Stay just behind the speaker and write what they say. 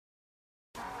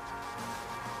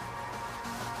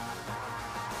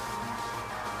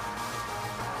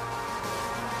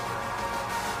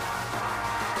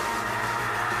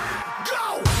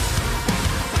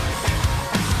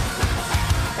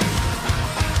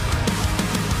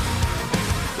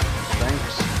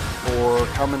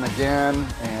coming again,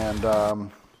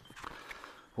 and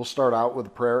we'll start out with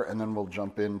a prayer, and then we'll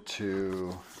jump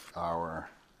into our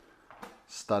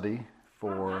study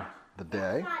for the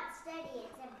day. It's not study,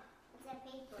 it's a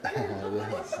paper.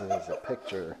 This is a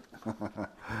picture. Drawing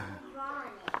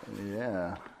it.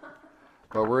 Yeah.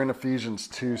 But we're in Ephesians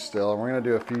 2 still, and we're going to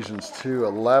do Ephesians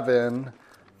 2:11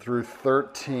 through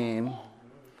 13.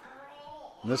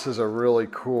 And this is a really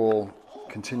cool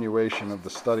continuation of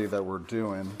the study that we're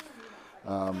doing.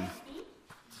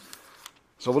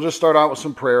 So we'll just start out with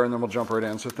some prayer, and then we'll jump right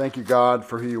in. So thank you, God,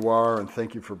 for who you are, and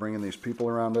thank you for bringing these people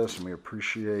around us, and we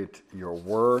appreciate your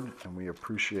word, and we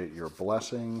appreciate your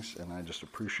blessings, and I just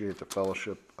appreciate the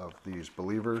fellowship of these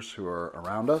believers who are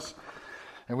around us.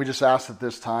 And we just ask that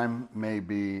this time may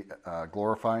be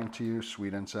glorifying to you,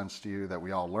 sweet incense to you, that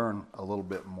we all learn a little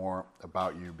bit more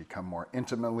about you, become more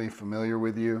intimately familiar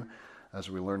with you as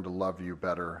we learn to love you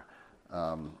better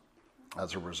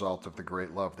as a result of the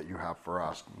great love that you have for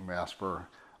us. And we ask for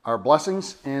our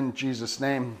blessings in Jesus'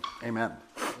 name. Amen.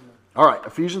 All right,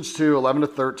 Ephesians 2:11 to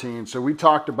 13. So we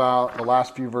talked about the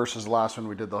last few verses. The last one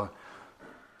we did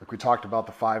we talked about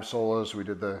the 5 solas. We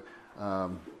did the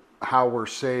how we're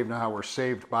saved and how we're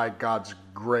saved by God's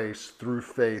grace through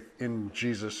faith in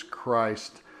Jesus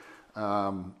Christ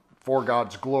for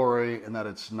God's glory, and that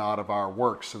it's not of our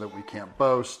works, so that we can't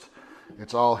boast.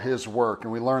 It's all His work.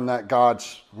 And we learned that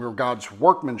we're God's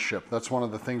workmanship. That's one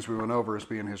of the things we went over as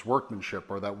being His workmanship,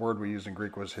 or that word we used in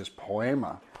Greek was His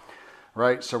poema.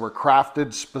 Right? So we're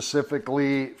crafted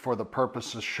specifically for the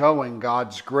purpose of showing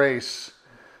God's grace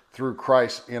through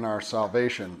Christ in our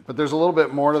salvation. But there's a little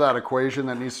bit more to that equation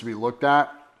that needs to be looked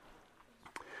at.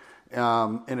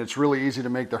 And it's really easy to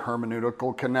make the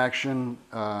hermeneutical connection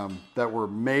that we're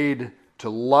made to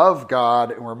love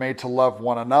God and we're made to love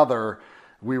one another.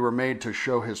 We were made to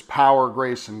show His power,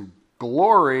 grace, and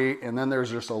glory. And then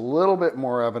there's just a little bit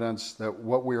more evidence that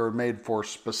what we were made for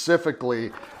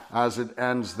specifically, as it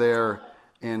ends there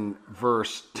in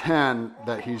verse 10,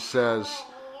 that he says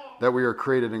that we are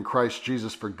created in Christ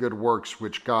Jesus for good works,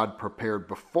 which God prepared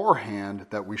beforehand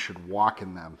that we should walk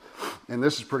in them. And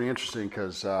this is pretty interesting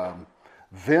because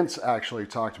Vince actually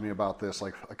talked to me about this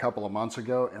like a couple of months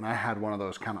ago, and I had one of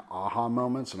those kind of aha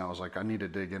moments, and I was like, I need to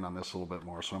dig in on this a little bit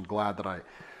more. So I'm glad that I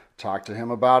talked to him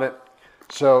about it.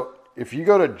 So if you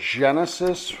go to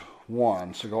Genesis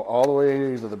 1, so go all the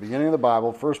way to the beginning of the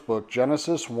Bible, first book,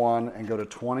 Genesis 1, and go to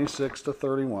 26 to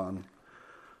 31.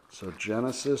 So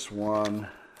Genesis 1,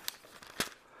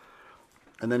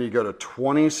 and then you go to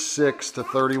 26 to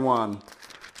 31.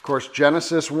 Of course,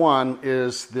 Genesis 1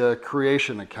 is the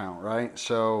creation account, right?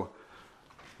 So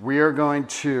we are going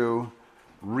to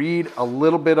read a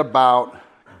little bit about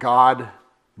God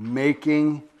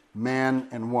making man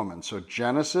and woman. So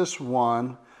Genesis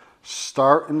 1,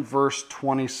 start in verse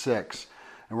 26.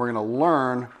 And we're going to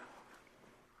learn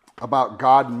about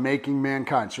God making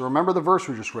mankind. So remember the verse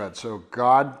we just read. So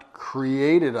God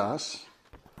created us,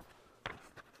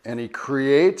 and He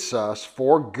creates us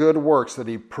for good works that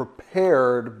He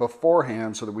prepared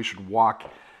beforehand so that we should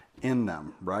walk in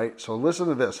them, right? So listen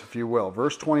to this, if you will.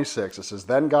 Verse 26, it says,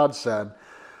 Then God said,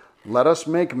 Let us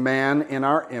make man in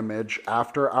our image,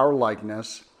 after our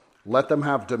likeness. Let them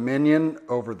have dominion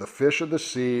over the fish of the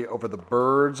sea, over the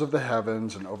birds of the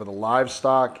heavens, and over the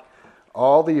livestock,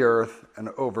 all the earth, and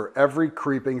over every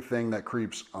creeping thing that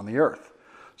creeps on the earth.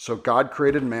 So God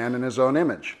created man in His own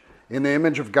image. In the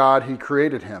image of God, He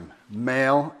created him.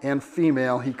 Male and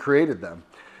female, He created them.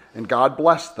 And God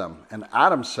blessed them. And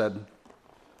God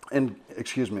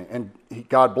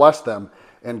blessed them.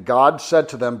 And God said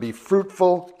to them, Be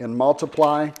fruitful and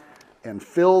multiply and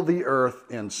fill the earth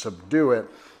and subdue it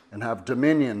and have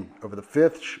dominion over the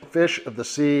fish of the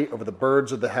sea, over the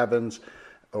birds of the heavens,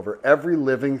 over every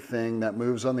living thing that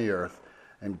moves on the earth.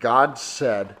 And God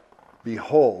said,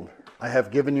 Behold, I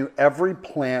have given you every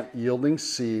plant yielding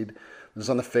seed that is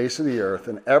on the face of the earth,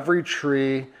 and every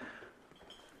tree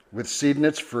with seed in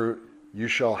its fruit. You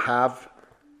shall have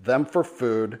them for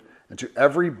food, and to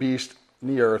every beast in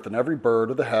the earth, and every bird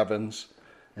of the heavens,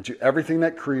 and to everything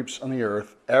that creeps on the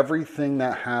earth, everything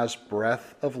that has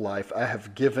breath of life, I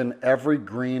have given every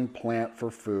green plant for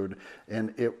food.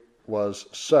 And it was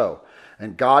so.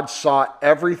 And God saw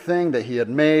everything that He had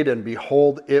made, and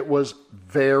behold, it was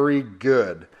very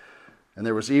good. And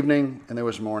there was evening and there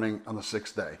was morning on the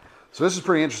 6th day. So this is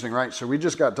pretty interesting, right? So we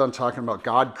just got done talking about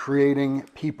God creating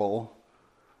people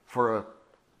for a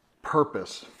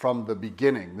purpose from the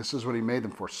beginning. This is what He made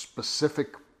them for,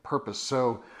 specific purpose.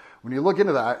 So when you look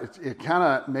into that, it kind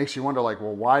of makes you wonder, like,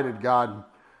 well, why did God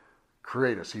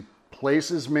create us? He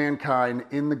places mankind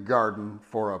in the garden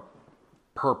for a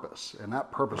purpose, and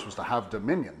that purpose was to have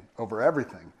dominion over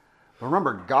everything. But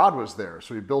remember, God was there,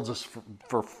 so he builds us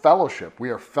for fellowship. We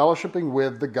are fellowshipping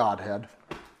with the Godhead,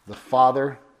 the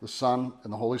Father, the Son,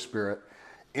 and the Holy Spirit,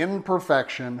 in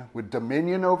perfection, with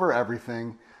dominion over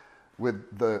everything,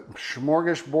 with the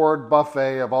smorgasbord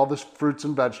buffet of all the fruits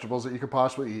and vegetables that you could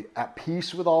possibly eat, at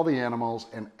peace with all the animals,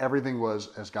 and everything was,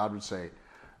 as God would say,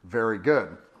 very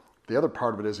good. The other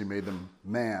part of it is he made them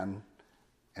man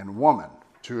and woman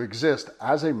to exist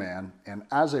as a man and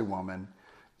as a woman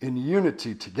in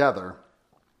unity together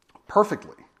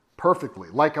perfectly,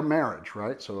 like a marriage,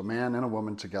 right? So a man and a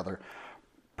woman together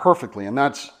perfectly, and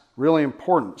that's really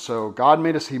important. So God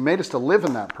made us, he made us to live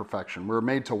in that perfection. We were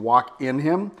made to walk in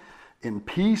him in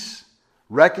peace,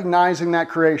 recognizing that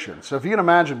creation. So if you can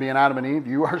imagine being Adam and Eve,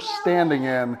 you are standing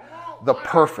in the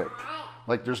perfect.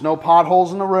 Like there's no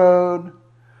potholes in the road,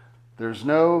 there's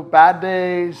no bad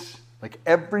days, like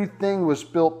everything was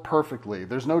built perfectly.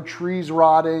 There's no trees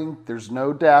rotting, there's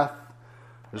no death,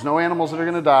 there's no animals that are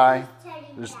going to die,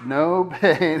 there's no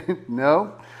pain,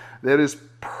 no. That is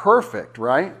perfect,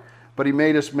 right? But he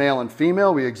made us male and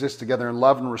female. We exist together in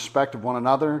love and respect of one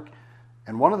another.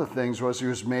 And one of the things was he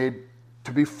was made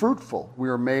to be fruitful. We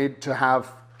were made to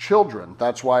have children.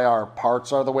 That's why our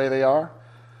parts are the way they are.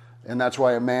 And that's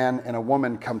why a man and a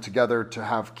woman come together to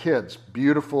have kids,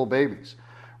 beautiful babies.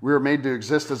 We were made to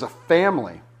exist as a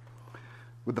family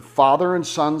with the father and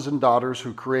sons and daughters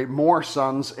who create more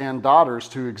sons and daughters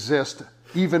to exist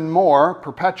even more,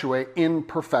 perpetuate in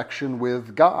perfection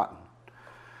with God.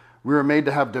 We were made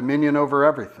to have dominion over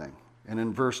everything. And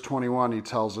in verse 21, he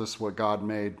tells us what God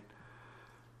made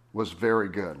was very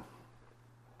good.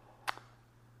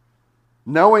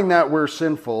 Knowing that we're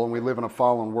sinful and we live in a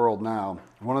fallen world now,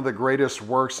 one of the greatest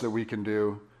works that we can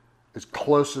do is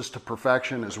closest to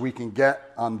perfection as we can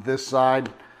get on this side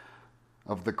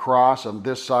of the cross, on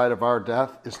this side of our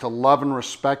death, is to love and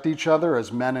respect each other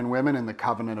as men and women in the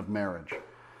covenant of marriage.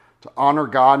 To honor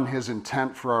God and his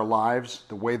intent for our lives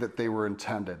the way that they were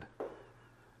intended.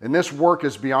 And this work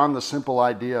is beyond the simple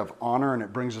idea of honor, and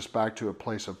it brings us back to a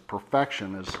place of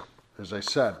perfection, as I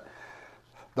said.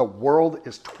 The world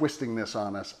is twisting this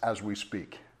on us as we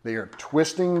speak. They are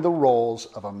twisting the roles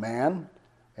of a man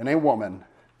and a woman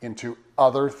into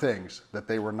other things that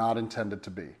they were not intended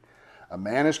to be. A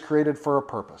man is created for a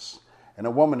purpose, and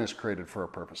a woman is created for a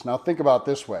purpose. Now think about it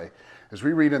this way. As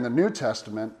we read in the New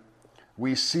Testament,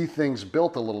 we see things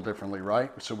built a little differently,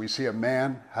 right? So we see a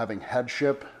man having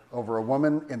headship over a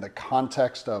woman in the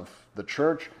context of the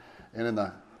church and in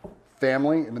the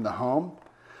family and in the home.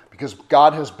 Because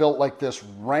God has built like this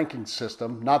ranking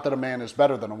system, not that a man is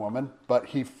better than a woman, but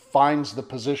he finds the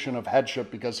position of headship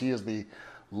because he is the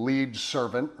lead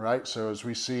servant, right? So as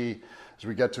we see, as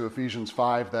we get to Ephesians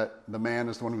 5, that the man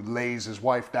is the one who lays his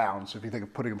wife down. So if you think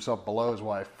of putting himself below his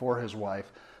wife, for his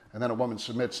wife, and then a woman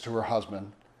submits to her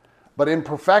husband. But in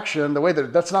perfection,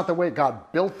 that's not the way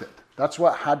God built it. That's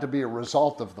what had to be a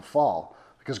result of the fall.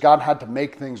 Because God had to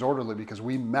make things orderly because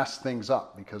we mess things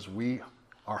up, because we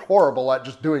are horrible at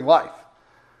just doing life.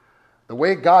 The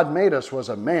way God made us was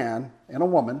a man and a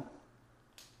woman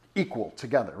equal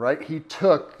together, right? He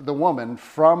took the woman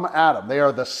from Adam. They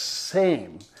are the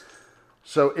same.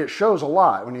 So it shows a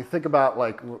lot. When you think about,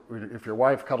 like, if your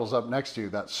wife cuddles up next to you,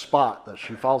 that spot that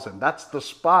she falls in, that's the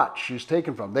spot she's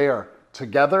taken from. They are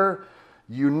together,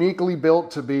 uniquely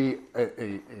built to be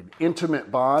an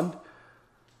intimate bond,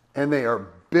 and they are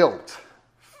built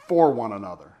for one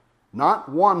another. Not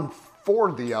one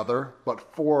for the other, but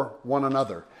for one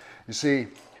another. You see,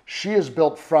 she is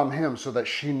built from him so that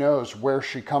she knows where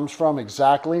she comes from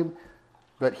exactly,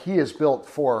 but he is built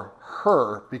for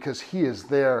her because he is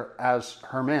there as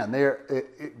her man.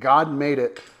 God made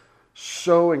it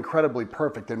so incredibly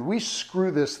perfect, and we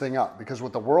screw this thing up because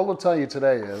what the world will tell you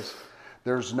today is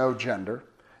there's no gender.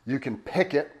 You can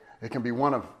pick it. It can be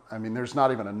there's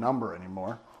not even a number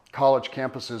anymore. College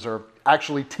campuses are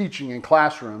actually teaching in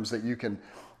classrooms that you can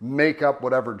make up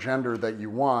whatever gender that you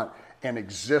want and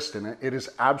exist in it. It is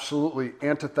absolutely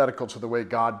antithetical to the way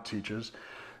God teaches.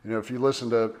 You know, if you listen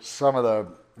to some of the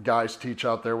guys teach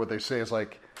out there, what they say is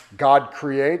like, God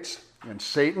creates and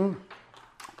Satan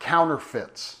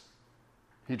counterfeits.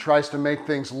 He tries to make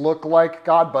things look like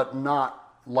God, but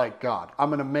not like God. I'm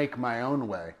going to make my own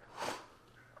way.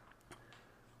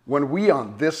 When we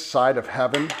on this side of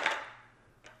heaven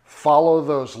follow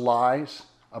those lies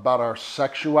about our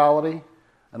sexuality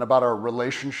and about our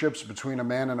relationships between a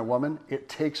man and a woman, it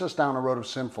takes us down a road of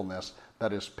sinfulness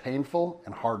that is painful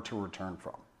and hard to return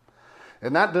from.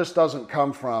 And that just doesn't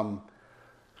come from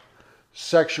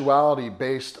sexuality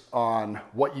based on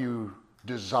what you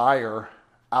desire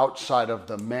outside of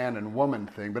the man and woman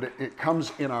thing, but it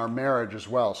comes in our marriage as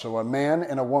well. So a man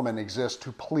and a woman exist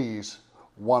to please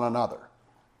one another.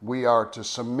 We are to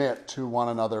submit to one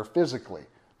another physically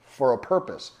for a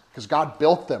purpose, because God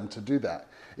built them to do that.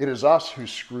 It is us who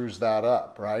screws that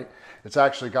up, right? It's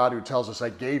actually God who tells us, I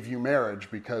gave you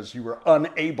marriage because you were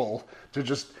unable to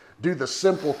just do the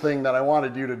simple thing that I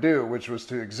wanted you to do, which was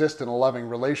to exist in a loving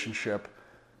relationship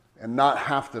and not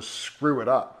have to screw it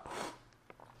up.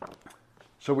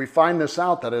 So we find this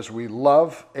out, that as we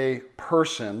love a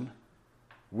person,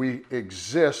 we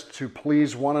exist to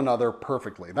please one another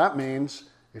perfectly. That means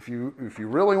if you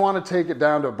really want to take it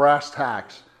down to brass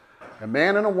tacks, a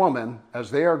man and a woman, as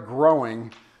they are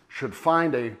growing, should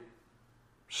find a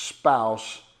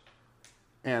spouse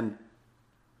and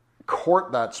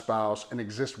court that spouse and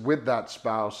exist with that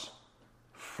spouse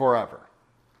forever.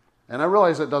 And I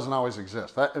realize it doesn't always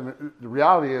exist. The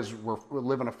reality is we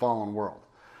live in a fallen world.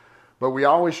 But we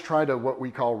always try to what we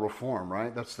call reform,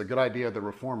 right? That's the good idea of the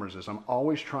reformers, is I'm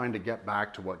always trying to get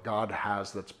back to what God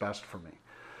has that's best for me.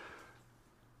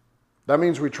 That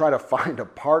means we try to find a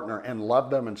partner and love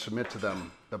them and submit to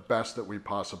them the best that we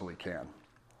possibly can.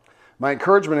 My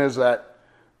encouragement is that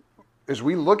as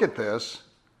we look at this,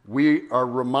 we are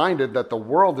reminded that the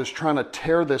world is trying to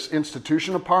tear this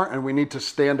institution apart, and we need to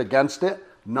stand against it,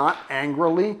 not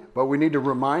angrily, but we need to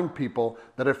remind people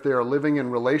that if they are living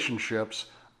in relationships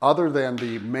other than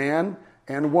the man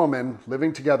and woman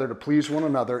living together to please one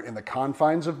another in the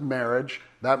confines of marriage,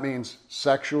 that means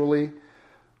sexually,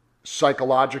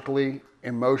 psychologically,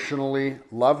 emotionally,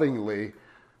 lovingly,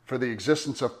 for the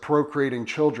existence of procreating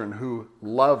children who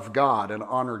love God and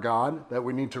honor God, that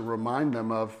we need to remind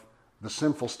them of the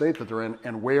sinful state that they're in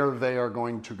and where they are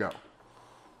going to go.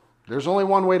 There's only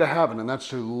one way to heaven, and that's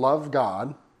to love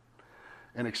God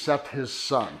and accept His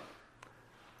Son.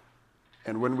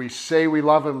 And when we say we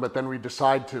love Him, but then we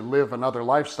decide to live another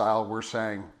lifestyle, we're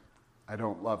saying, I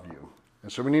don't love you.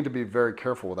 And so we need to be very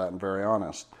careful with that and very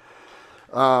honest.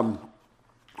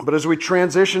 But as we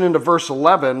transition into verse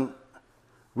 11,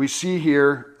 we see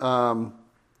here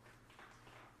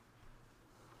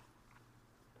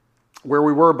where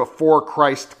we were before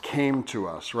Christ came to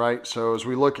us, right? So as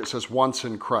we look, it says once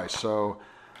in Christ. So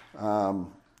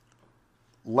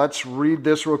let's read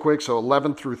this real quick. So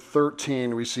 11 through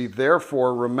 13, we see,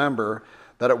 therefore remember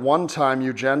that at one time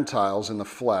you Gentiles in the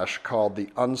flesh called the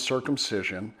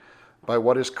uncircumcision by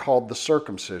what is called the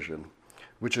circumcision,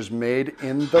 which is made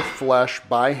in the flesh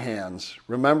by hands.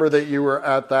 Remember that you were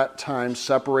at that time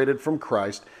separated from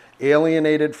Christ,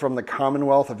 alienated from the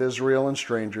commonwealth of Israel and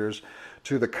strangers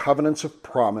to the covenants of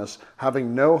promise,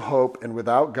 having no hope and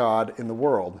without God in the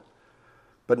world.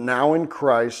 But now in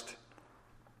Christ,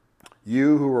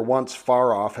 you who were once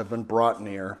far off have been brought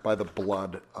near by the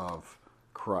blood of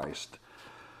Christ.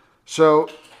 So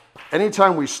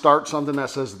anytime we start something that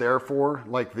says therefore,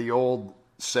 like the old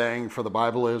saying for the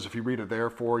Bible is, if you read a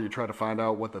therefore, you try to find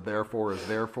out what the therefore is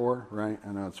there for, right?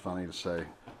 I know it's funny to say,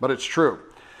 but it's true.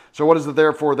 So what is the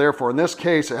therefore, therefore? In this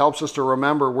case, it helps us to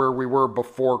remember where we were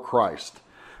before Christ.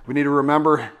 We need to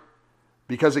remember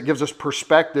because it gives us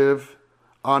perspective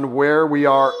on where we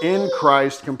are in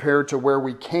Christ compared to where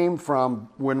we came from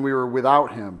when we were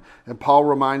without Him. And Paul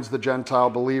reminds the Gentile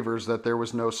believers that there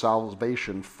was no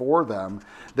salvation for them.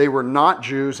 They were not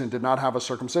Jews and did not have a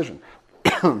circumcision.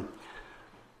 And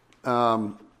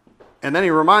then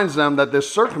he reminds them that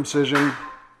this circumcision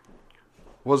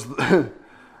was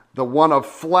the one of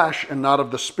flesh and not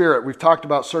of the spirit. We've talked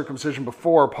about circumcision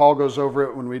before. Paul goes over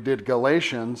it when we did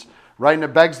Galatians, right? And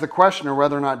it begs the question of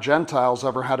whether or not Gentiles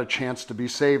ever had a chance to be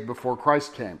saved before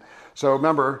Christ came. So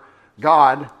remember,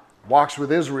 God walks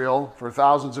with Israel for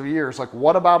thousands of years. Like,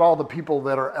 what about all the people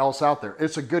that are else out there?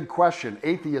 It's a good question.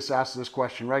 Atheists ask this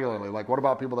question regularly. Like, what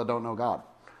about people that don't know God?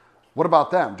 What about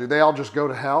them? Do they all just go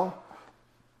to hell?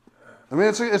 I mean,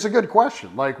 it's a good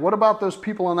question. Like, what about those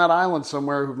people on that island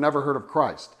somewhere who've never heard of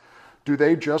Christ? Do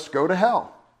they just go to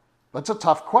hell? That's a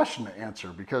tough question to answer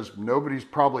because nobody's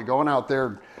probably going out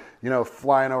there,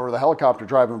 flying over the helicopter,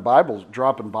 dropping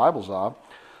Bibles off.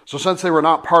 So since they were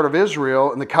not part of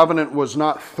Israel and the covenant was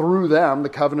not through them, the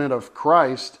covenant of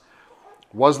Christ,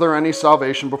 was there any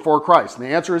salvation before Christ? And the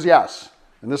answer is yes.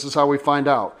 And this is how we find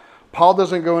out. Paul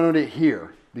doesn't go into it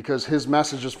here because his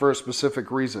message is for a specific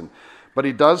reason. But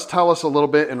he does tell us a little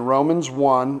bit in Romans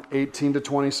 1, 18 to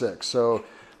 26. So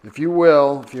if you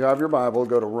will, if you have your Bible,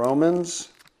 go to Romans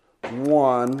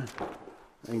 1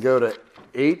 and go to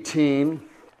 18.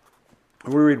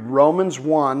 We read Romans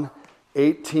 1,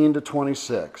 18 to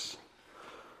 26.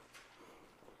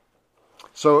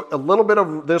 So a little bit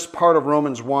of this part of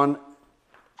Romans 1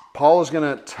 Paul is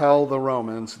going to tell the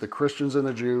Romans, the Christians and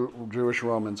the Jewish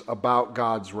Romans, about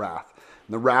God's wrath,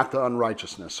 the wrath of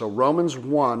unrighteousness. So Romans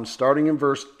 1, starting in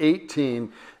verse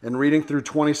 18 and reading through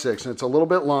 26, and it's a little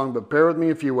bit long, but bear with me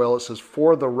if you will. It says,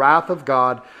 "For the wrath of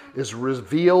God is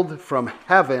revealed from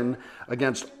heaven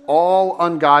against all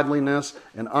ungodliness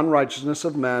and unrighteousness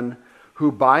of men,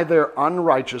 who by their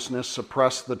unrighteousness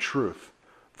suppress the truth.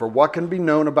 For what can be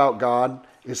known about God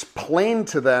is plain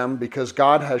to them, because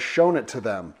God has shown it to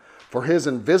them. For his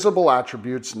invisible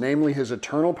attributes, namely his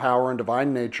eternal power and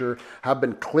divine nature, have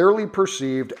been clearly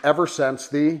perceived ever since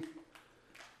the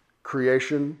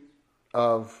creation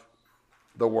of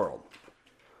the world."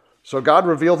 So God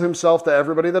revealed himself to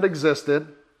everybody that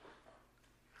existed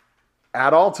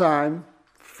at all time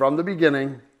from the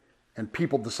beginning, and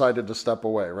people decided to step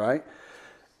away, right?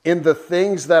 In the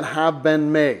things that have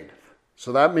been made.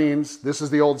 So that means, this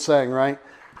is the old saying, right?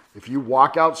 If you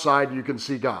walk outside, you can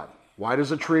see God. Why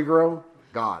does a tree grow?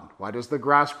 God. Why does the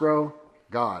grass grow?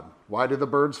 God. Why do the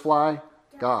birds fly?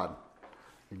 God.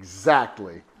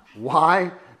 Exactly.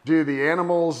 Why do the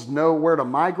animals know where to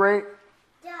migrate?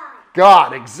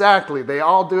 God. Exactly. They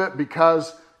all do it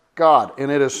because God. And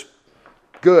it is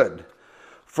good.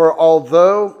 For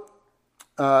although,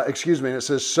 and it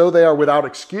says, so they are without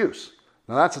excuse.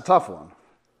 Now that's a tough one.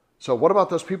 So what about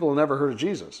those people who never heard of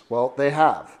Jesus? Well, they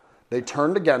have. They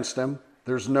turned against him.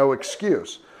 There's no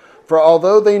excuse. For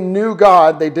although they knew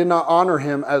God, they did not honor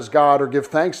him as God or give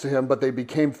thanks to him, but they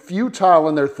became futile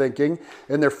in their thinking,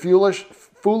 and their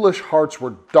foolish hearts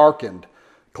were darkened.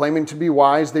 Claiming to be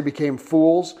wise, they became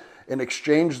fools and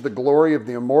exchanged the glory of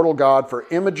the immortal God for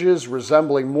images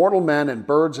resembling mortal men and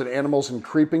birds and animals and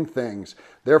creeping things.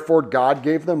 Therefore God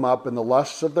gave them up in the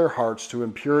lusts of their hearts to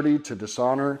impurity, to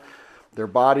dishonor their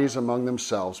bodies among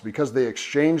themselves, because they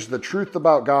exchanged the truth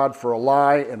about God for a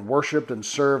lie and worshipped and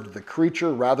served the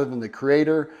creature rather than the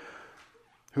Creator,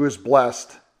 who is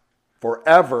blessed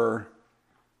forever.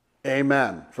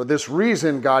 Amen. For this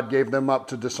reason, God gave them up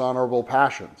to dishonorable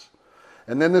passions.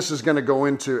 And then this is going to go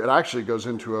into, it actually goes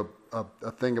into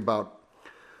a thing about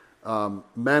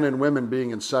men and women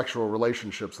being in sexual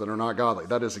relationships that are not godly.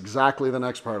 That is exactly the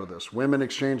next part of this. Women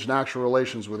exchanged natural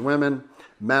relations with women.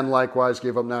 Men likewise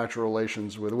gave up natural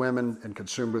relations with women and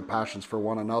consumed with passions for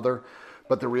one another.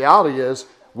 But the reality is,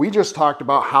 we just talked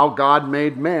about how God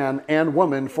made man and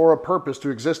woman for a purpose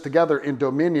to exist together in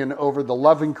dominion over the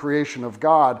loving creation of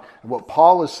God. And what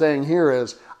Paul is saying here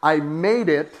is, I made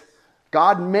it,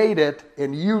 God made it,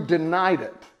 and you denied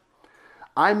it.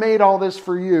 I made all this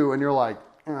for you, and you're like,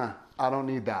 I don't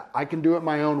need that. I can do it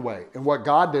my own way. And what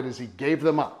God did is he gave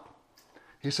them up.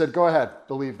 He said, go ahead,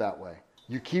 believe that way.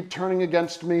 You keep turning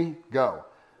against me, go.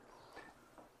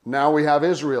 Now we have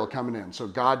Israel coming in. So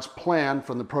God's plan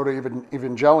from the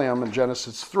Proto-Evangelium in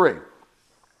Genesis 3.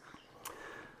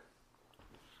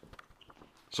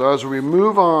 So as we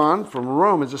move on from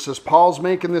Romans, it says Paul's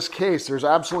making this case. There's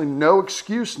absolutely no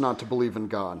excuse not to believe in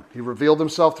God. He revealed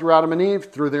himself through Adam and Eve,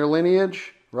 through their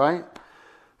lineage, right?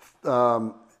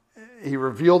 He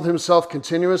revealed himself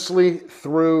continuously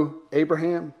through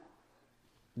Abraham.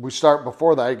 We start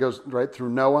before that. He goes right through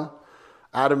Noah,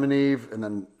 Adam and Eve, and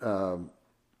then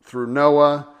through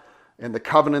Noah and the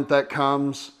covenant that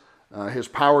comes, his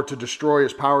power to destroy,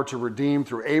 his power to redeem.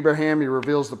 Through Abraham, he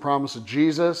reveals the promise of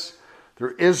Jesus.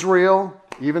 Through Israel,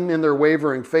 even in their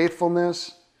wavering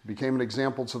faithfulness, became an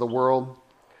example to the world.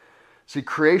 See,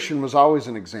 creation was always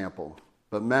an example,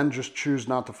 but men just choose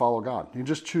not to follow God. You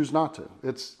just choose not to.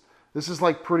 This is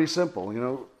like pretty simple, you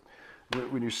know.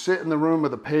 When you sit in the room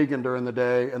with a pagan during the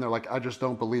day and they're like, I just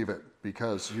don't believe it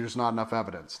because there's not enough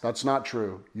evidence. That's not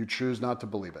true. You choose not to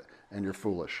believe it and you're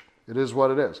foolish. It is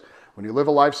what it is. When you live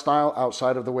a lifestyle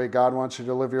outside of the way God wants you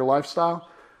to live your lifestyle,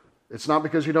 it's not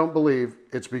because you don't believe,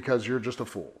 it's because you're just a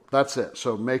fool. That's it.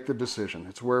 So make the decision.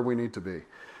 It's where we need to be.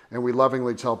 And we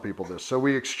lovingly tell people this. So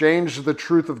we exchange the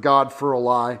truth of God for a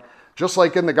lie. Just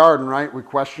like in the garden, right? We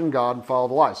question God and follow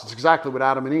the lies. It's exactly what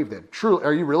Adam and Eve did. Truly,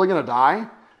 are you really going to die?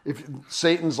 If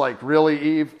Satan's like, really,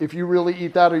 Eve? If you really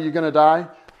eat that, are you going to die?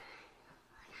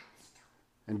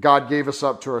 And God gave us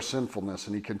up to our sinfulness,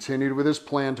 and he continued with his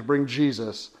plan to bring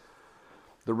Jesus,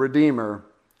 the Redeemer,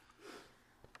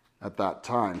 at that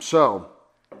time. So,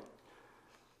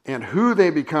 and who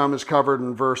they become is covered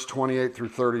in verse 28 through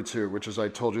 32, which, as I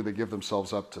told you, they give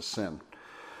themselves up to sin.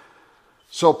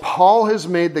 So Paul has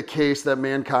made the case that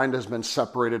mankind has been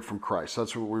separated from Christ.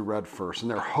 That's what we read first. And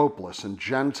they're hopeless. And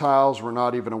Gentiles were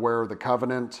not even aware of the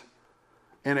covenant.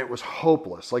 And it was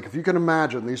hopeless. Like if you can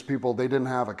imagine, these people, they didn't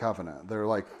have a covenant.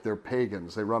 They're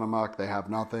pagans. They run amok. They have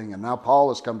nothing. And now Paul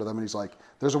has come to them and he's like,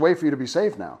 there's a way for you to be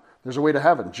saved now. There's a way to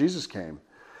heaven. Jesus came.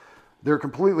 They're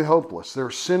completely hopeless. They're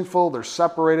sinful. They're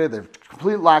separated. They have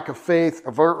complete lack of faith,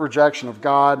 overt rejection of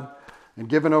God, and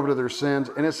given over to their sins.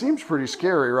 And it seems pretty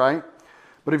scary, right?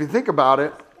 But if you think about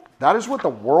it, that is what the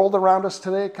world around us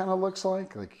today kind of looks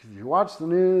like. Like if you watch the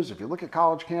news, if you look at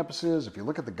college campuses, if you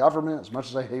look at the government, as much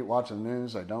as I hate watching the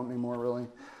news, I don't anymore really.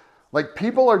 Like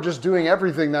people are just doing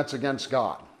everything that's against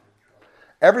God.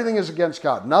 Everything is against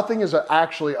God. Nothing is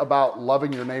actually about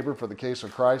loving your neighbor for the case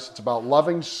of Christ. It's about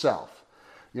loving self.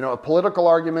 You know, a political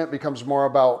argument becomes more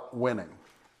about winning.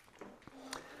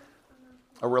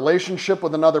 A relationship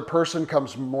with another person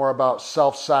comes more about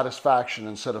self-satisfaction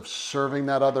instead of serving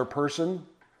that other person.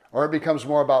 Or it becomes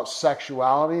more about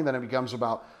sexuality than it becomes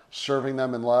about serving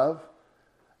them in love.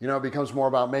 You know, it becomes more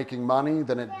about making money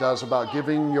than it does about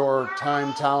giving your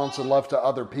time, talents, and love to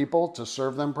other people to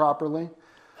serve them properly.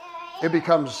 It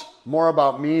becomes more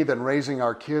about me than raising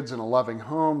our kids in a loving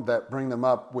home that bring them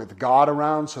up with God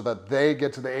around so that they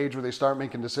get to the age where they start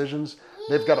making decisions.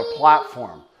 They've got a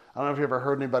platform. I don't know if you ever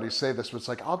heard anybody say this, but it's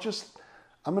like,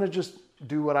 I'm going to just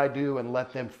do what I do and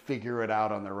let them figure it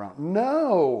out on their own.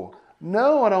 No,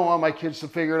 I don't want my kids to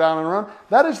figure it out on their own.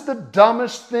 That is the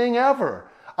dumbest thing ever.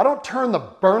 I don't turn the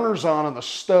burners on the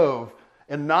stove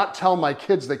and not tell my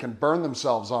kids they can burn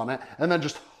themselves on it and then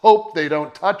just hope they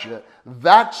don't touch it.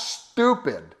 That's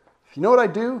stupid. You know what I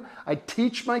do? I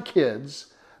teach my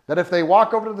kids that if they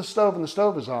walk over to the stove and the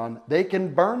stove is on, they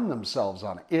can burn themselves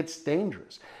on it. It's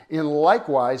dangerous. And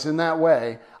likewise, in that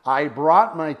way, I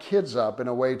brought my kids up in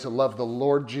a way to love the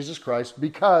Lord Jesus Christ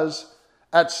because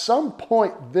at some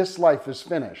point this life is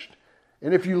finished.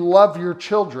 And if you love your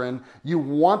children, you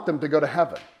want them to go to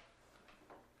heaven.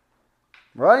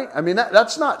 Right? I mean,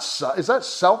 is that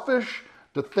selfish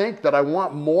to think that I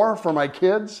want more for my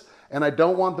kids and I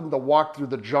don't want them to walk through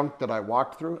the junk that I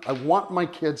walked through? I want my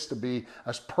kids to be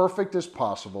as perfect as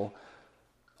possible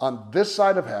on this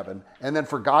side of heaven and then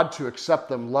for God to accept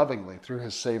them lovingly through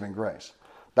his saving grace.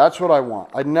 That's what I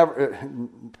want.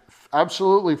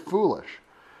 Absolutely foolish.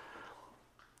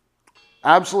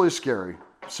 Absolutely scary.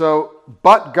 So,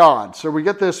 but God. So we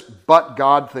get this but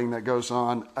God thing that goes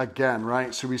on again,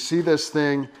 right? So we see this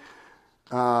thing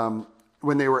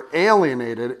when they were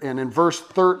alienated. And in verse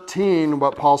 13,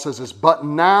 what Paul says is, but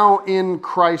now in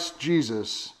Christ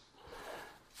Jesus.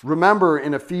 Remember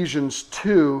in Ephesians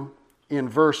 2, in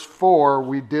verse 4,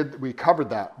 we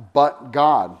covered that. But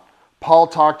God. Paul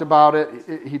talked about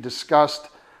it. He discussed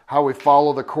how we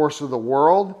follow the course of the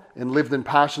world and lived in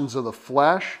passions of the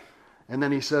flesh. And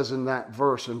then he says in that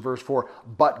verse, in verse 4,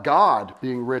 but God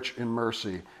being rich in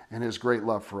mercy and his great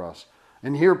love for us.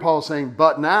 And here Paul's saying,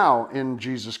 but now in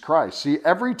Jesus Christ. See,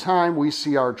 every time we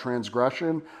see our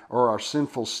transgression or our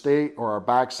sinful state or our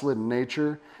backslidden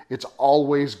nature, it's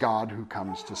always God who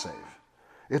comes to save.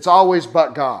 It's always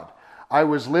but God. I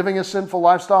was living a sinful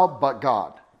lifestyle, but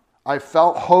God. I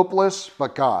felt hopeless,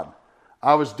 but God.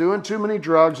 I was doing too many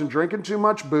drugs and drinking too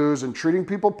much booze and treating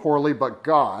people poorly, but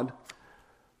God.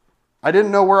 I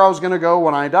didn't know where I was going to go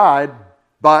when I died,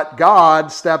 but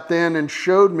God stepped in and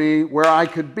showed me where I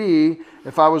could be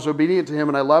if I was obedient to him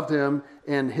and I loved him,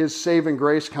 and his saving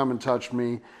grace come and touched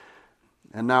me,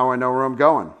 and now I know where I'm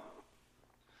going.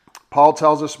 Paul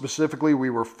tells us specifically we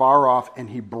were far off and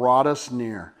he brought us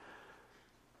near.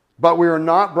 But we were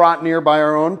not brought near by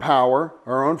our own power,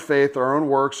 our own faith, our own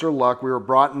works or luck. We were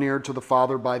brought near to the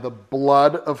Father by the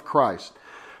blood of Christ.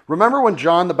 Remember when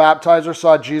John the Baptizer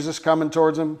saw Jesus coming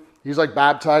towards him? He's like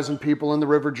baptizing people in the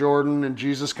River Jordan, and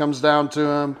Jesus comes down to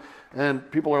him,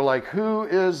 and people are like, who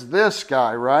is this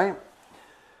guy, right?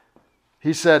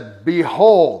 He said,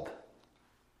 behold.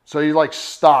 So he like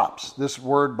stops this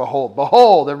word, behold.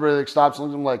 Behold, everybody like stops and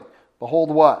looks at him like,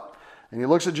 behold what? And he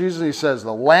looks at Jesus and he says,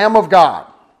 the Lamb of God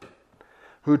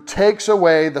who takes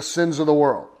away the sins of the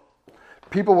world.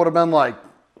 People would have been like,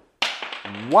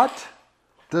 what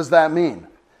does that mean?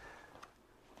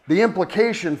 The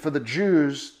implication for the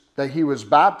Jews that he was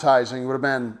baptizing would have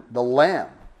been the lamb,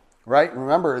 right?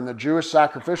 Remember, in the Jewish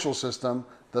sacrificial system,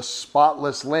 the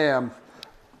spotless lamb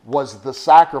was the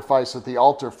sacrifice at the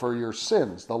altar for your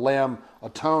sins. The lamb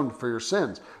atoned for your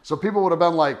sins. So people would have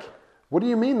been like, what do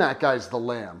you mean that guy's the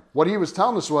lamb? What he was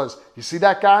telling us was, you see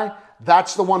that guy?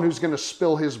 That's the one who's going to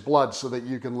spill his blood so that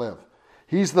you can live.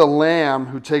 He's the lamb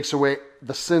who takes away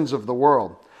the sins of the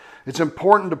world. It's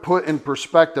important to put in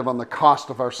perspective on the cost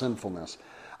of our sinfulness.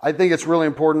 I think it's really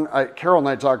important. Carol and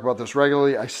I talk about this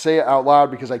regularly. I say it out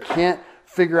loud because I can't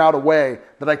figure out a way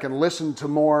that I can listen to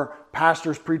more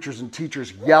pastors, preachers, and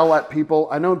teachers yell at people.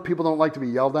 I know people don't like to be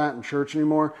yelled at in church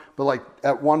anymore, but like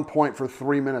at one point for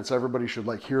 3 minutes, everybody should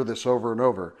like hear this over and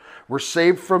over. We're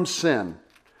saved from sin.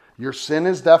 Your sin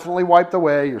is definitely wiped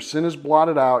away. Your sin is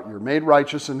blotted out. You're made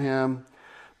righteous in him.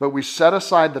 But we set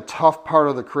aside the tough part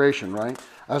of the creation, right?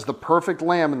 As the perfect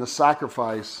lamb in the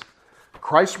sacrifice,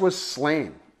 Christ was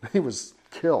slain. He was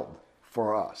killed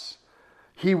for us.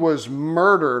 He was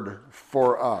murdered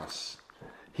for us.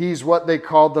 He's what they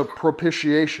call the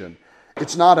propitiation.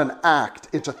 It's not an act,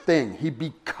 it's a thing. He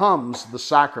becomes the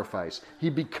sacrifice. He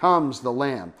becomes the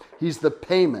lamb. He's the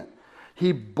payment.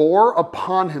 He bore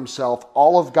upon himself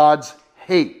all of God's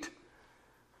hate.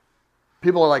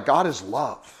 People are like, God is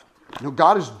love. No,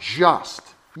 God is just.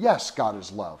 Yes, God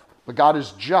is love, but God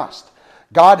is just.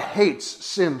 God hates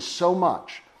sin so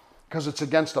much because it's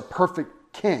against a perfect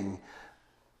king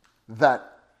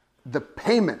that the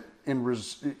payment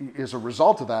as a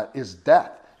result of that is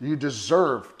death. You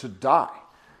deserve to die.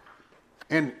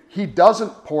 And he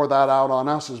doesn't pour that out on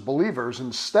us as believers.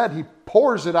 Instead, he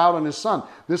pours it out on his son.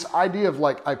 This idea of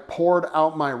like, I poured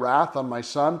out my wrath on my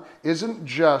son isn't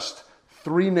just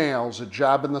 3 nails, a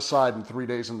jab in the side, and 3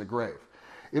 days in the grave.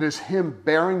 It is him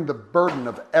bearing the burden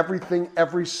of everything,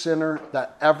 every sinner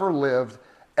that ever lived,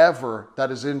 ever,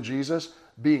 that is in Jesus,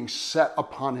 being set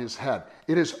upon his head.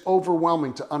 It is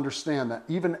overwhelming to understand that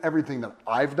even everything that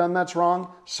I've done that's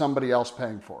wrong, somebody else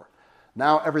paying for.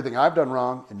 Now everything I've done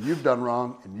wrong, and you've done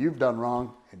wrong, and you've done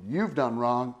wrong, and you've done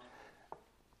wrong,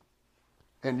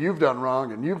 and you've done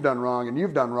wrong, and you've done wrong, and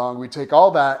you've done wrong. We take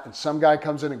all that, and some guy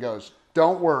comes in and goes,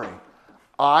 don't worry.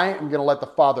 I am going to let the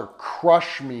Father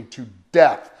crush me to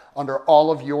death under all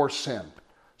of your sin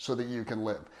so that you can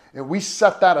live. And we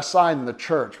set that aside in the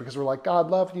church because we're like, God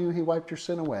loved you. He wiped your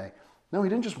sin away. No, he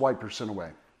didn't just wipe your sin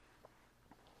away.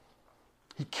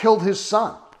 He killed his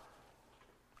son.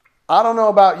 I don't know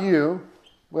about you.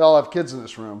 We all have kids in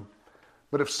this room.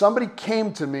 But if somebody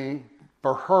came to me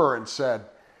for her and said,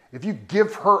 if you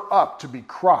give her up to be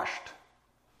crushed,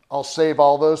 I'll save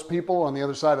all those people on the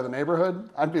other side of the neighborhood,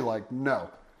 I'd be like, no,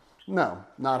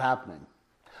 not happening.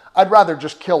 I'd rather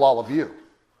just kill all of you.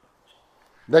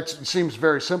 That seems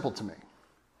very simple to me.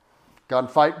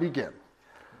 Gunfight begin.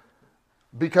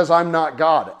 Because I'm not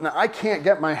God. Now, I can't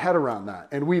get my head around that.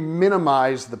 And we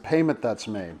minimize the payment that's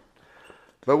made.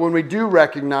 But when we do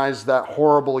recognize that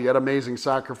horrible yet amazing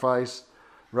sacrifice,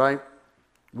 right?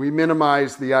 We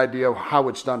minimize the idea of how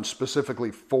it's done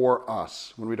specifically for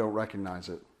us when we don't recognize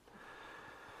it.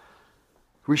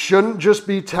 We shouldn't just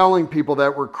be telling people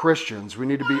that we're Christians. We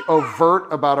need to be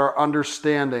overt about our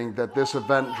understanding that this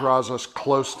event draws us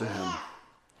close to him.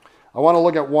 I want to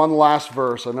look at one last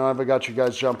verse. I know I've got you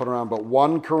guys jumping around, but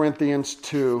 1 Corinthians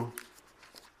 2,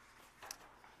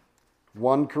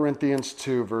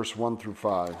 verse 1 through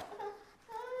 5.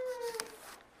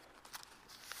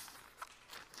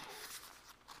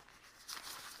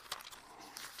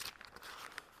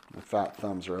 My fat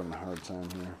thumbs are having a hard time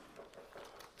here.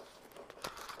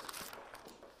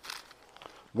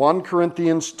 1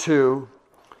 Corinthians 2,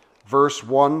 verse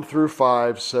 1 through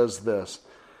 5 says this.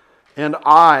 And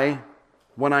I,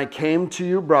 when I came to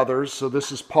you, brothers, so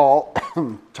this is Paul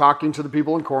talking to the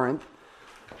people in Corinth,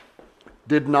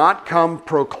 did not come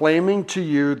proclaiming to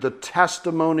you the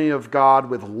testimony of God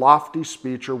with lofty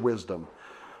speech or wisdom.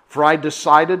 For I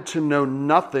decided to know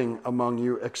nothing among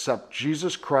you except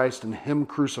Jesus Christ and him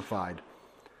crucified.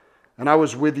 And I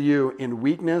was with you in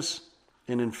weakness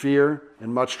and in fear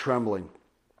and much trembling.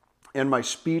 And my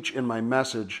speech and my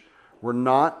message were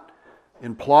not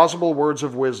in plausible words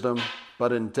of wisdom,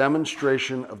 but in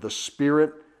demonstration of the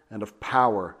Spirit and of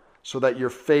power, so that your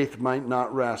faith might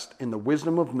not rest in the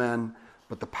wisdom of men,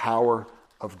 but the power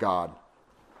of God.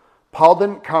 Paul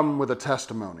didn't come with a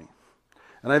testimony.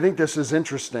 And I think this is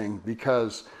interesting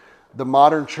because the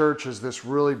modern church is this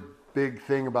really big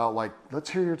thing about like, let's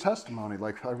hear your testimony.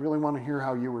 Like, I really want to hear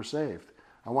how you were saved.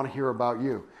 I want to hear about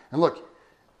you. And look,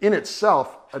 in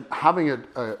itself, having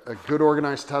a good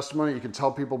organized testimony, you can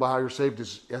tell people about how you're saved,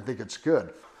 I think it's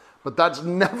good. But that's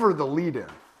never the lead-in.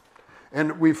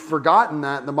 And we've forgotten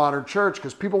that in the modern church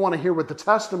because people want to hear what the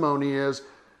testimony is.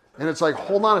 And it's like,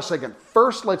 hold on a second.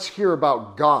 First, let's hear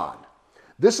about God.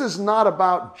 This is not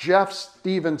about Jeff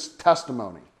Stevens'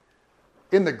 testimony.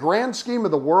 In the grand scheme of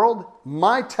the world,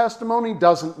 my testimony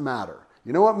doesn't matter.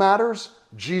 You know what matters?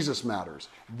 Jesus matters.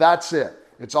 That's it.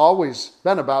 It's always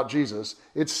been about Jesus.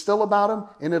 It's still about him,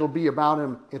 and it'll be about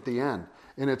him at the end.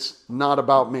 And it's not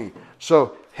about me.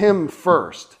 So, him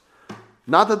first.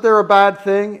 Not that they're a bad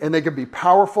thing, and they can be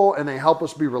powerful, and they help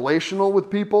us be relational with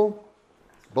people.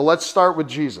 But let's start with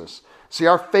Jesus. See,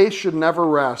 our faith should never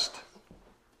rest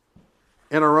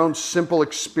in our own simple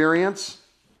experience.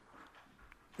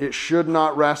 It should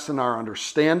not rest in our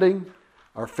understanding.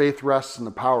 Our faith rests in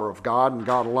the power of God and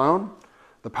God alone.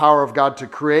 the power of God to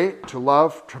create, to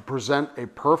love, to present a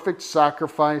perfect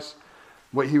sacrifice,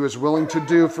 what he was willing to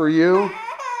do for you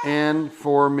and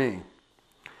for me.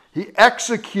 He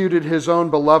executed his own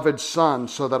beloved Son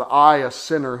so that I, a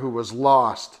sinner who was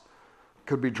lost,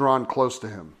 could be drawn close to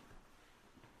him.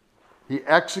 He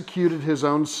executed his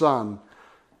own Son,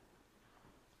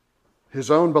 his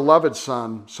own beloved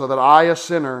Son, so that I, a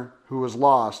sinner who was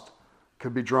lost,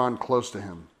 could be drawn close to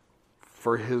him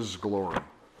for his glory.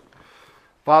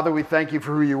 Father, we thank you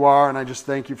for who you are, and I just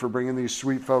thank you for bringing these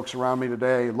sweet folks around me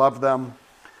today. Love them.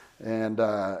 And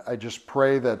I just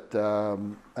pray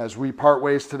that as we part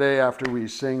ways today after we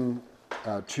sing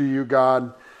to you,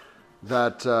 God,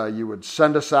 that you would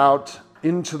send us out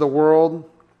into the world.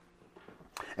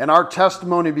 And our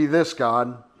testimony be this,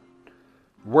 God.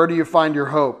 Where do you find your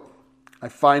hope? I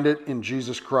find it in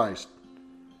Jesus Christ,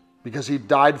 because he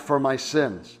died for my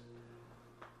sins.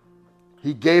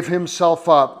 He gave himself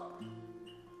up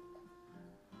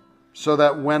so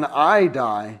that when I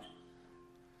die,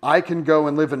 I can go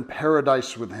and live in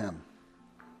paradise with him.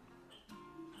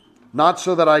 Not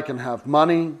so that I can have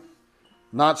money,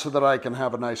 not so that I can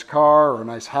have a nice car or a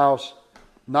nice house,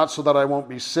 not so that I won't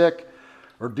be sick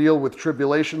or deal with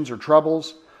tribulations or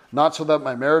troubles, not so that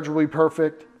my marriage will be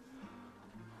perfect,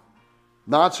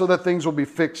 not so that things will be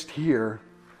fixed here.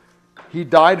 He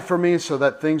died for me so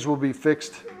that things will be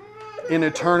fixed in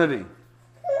eternity.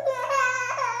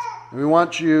 And we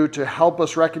want you to help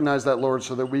us recognize that, Lord,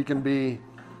 so that we can be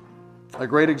a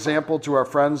great example to our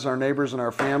friends, our neighbors, and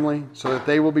our family, so that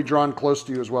they will be drawn close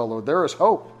to you as well, Lord. There is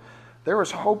hope. There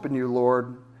is hope in you,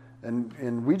 Lord.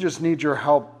 And we just need your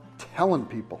help telling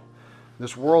people.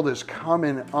 This world is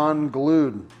coming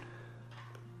unglued.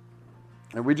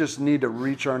 And we just need to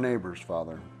reach our neighbors,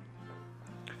 Father.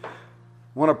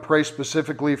 I want to pray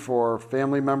specifically for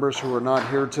family members who are not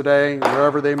here today,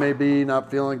 wherever they may be, not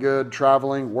feeling good,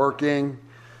 traveling, working,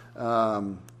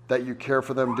 that you care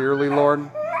for them dearly, Lord.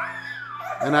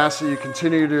 And ask that you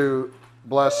continue to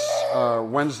bless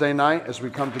Wednesday night as we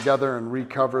come together and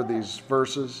recover these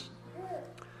verses.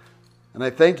 And I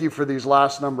thank you for these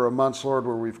last number of months, Lord,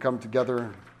 where we've come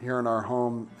together here in our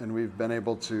home and we've been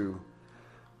able to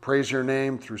praise your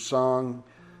name through song,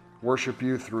 worship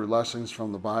you through lessons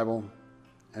from the Bible,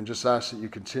 and just ask that you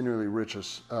continually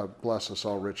bless us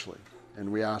all richly.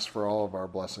 And we ask for all of our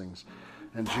blessings.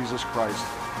 In Jesus Christ's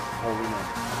holy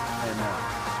name,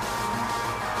 amen.